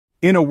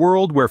In a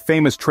world where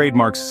famous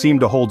trademarks seem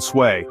to hold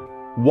sway,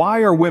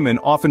 why are women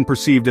often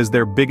perceived as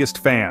their biggest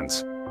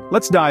fans?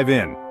 Let's dive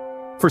in.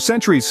 For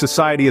centuries,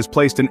 society has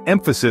placed an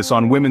emphasis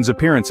on women's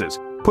appearances,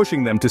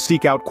 pushing them to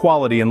seek out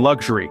quality and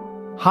luxury.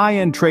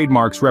 High-end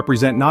trademarks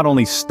represent not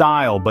only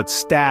style but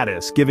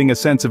status, giving a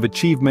sense of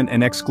achievement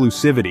and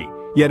exclusivity.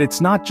 Yet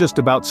it's not just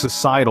about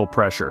societal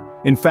pressure.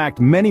 In fact,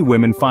 many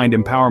women find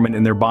empowerment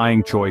in their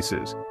buying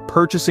choices.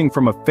 Purchasing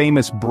from a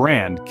famous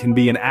brand can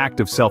be an act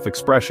of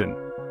self-expression,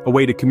 a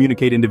way to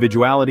communicate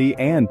individuality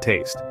and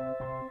taste.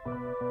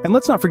 And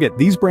let's not forget,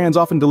 these brands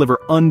often deliver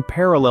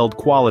unparalleled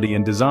quality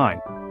and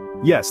design.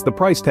 Yes, the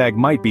price tag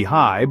might be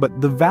high, but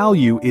the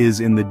value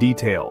is in the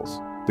details.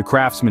 The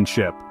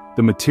craftsmanship,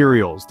 the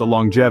materials, the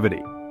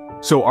longevity.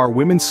 So are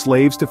women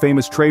slaves to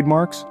famous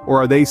trademarks,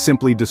 or are they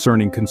simply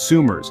discerning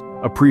consumers,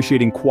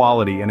 appreciating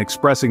quality and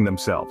expressing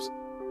themselves?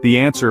 The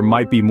answer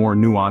might be more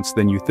nuanced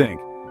than you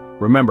think.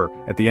 Remember,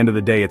 at the end of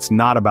the day, it's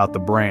not about the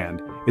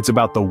brand, it's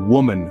about the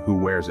woman who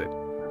wears it.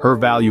 Her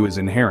value is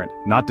inherent,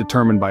 not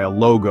determined by a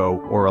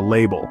logo or a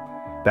label.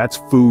 That's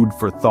food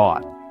for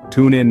thought.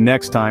 Tune in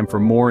next time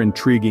for more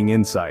intriguing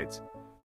insights.